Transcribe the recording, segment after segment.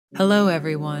Hello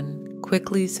everyone,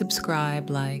 quickly subscribe,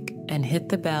 like, and hit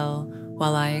the bell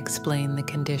while I explain the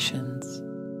conditions.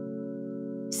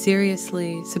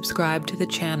 Seriously, subscribe to the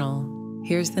channel.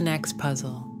 Here's the next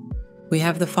puzzle. We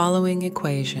have the following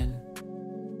equation.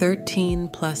 13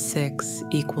 plus 6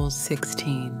 equals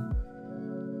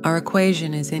 16. Our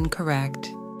equation is incorrect,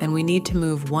 and we need to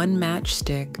move one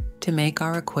matchstick to make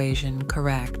our equation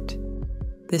correct.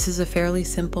 This is a fairly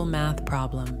simple math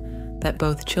problem that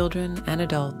both children and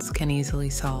adults can easily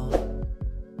solve.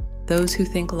 Those who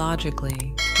think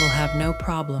logically will have no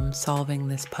problem solving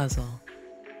this puzzle.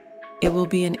 It will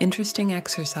be an interesting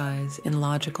exercise in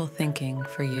logical thinking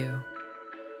for you.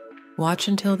 Watch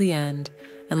until the end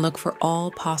and look for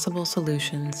all possible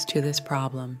solutions to this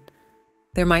problem.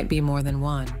 There might be more than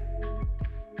one.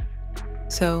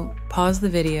 So pause the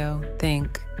video,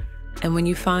 think, and when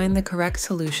you find the correct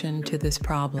solution to this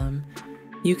problem,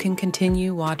 you can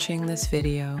continue watching this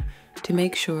video to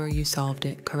make sure you solved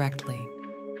it correctly.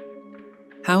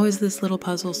 How is this little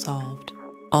puzzle solved?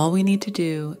 All we need to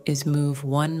do is move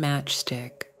one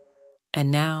matchstick.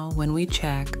 And now when we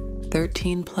check,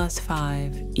 13 plus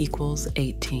 5 equals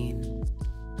 18.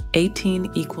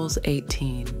 18 equals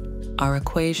 18. Our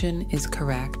equation is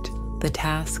correct. The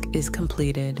task is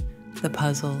completed. The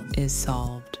puzzle is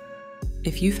solved.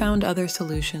 If you found other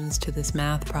solutions to this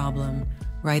math problem,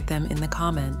 write them in the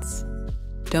comments.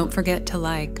 Don't forget to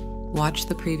watch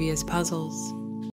the previous puzzles,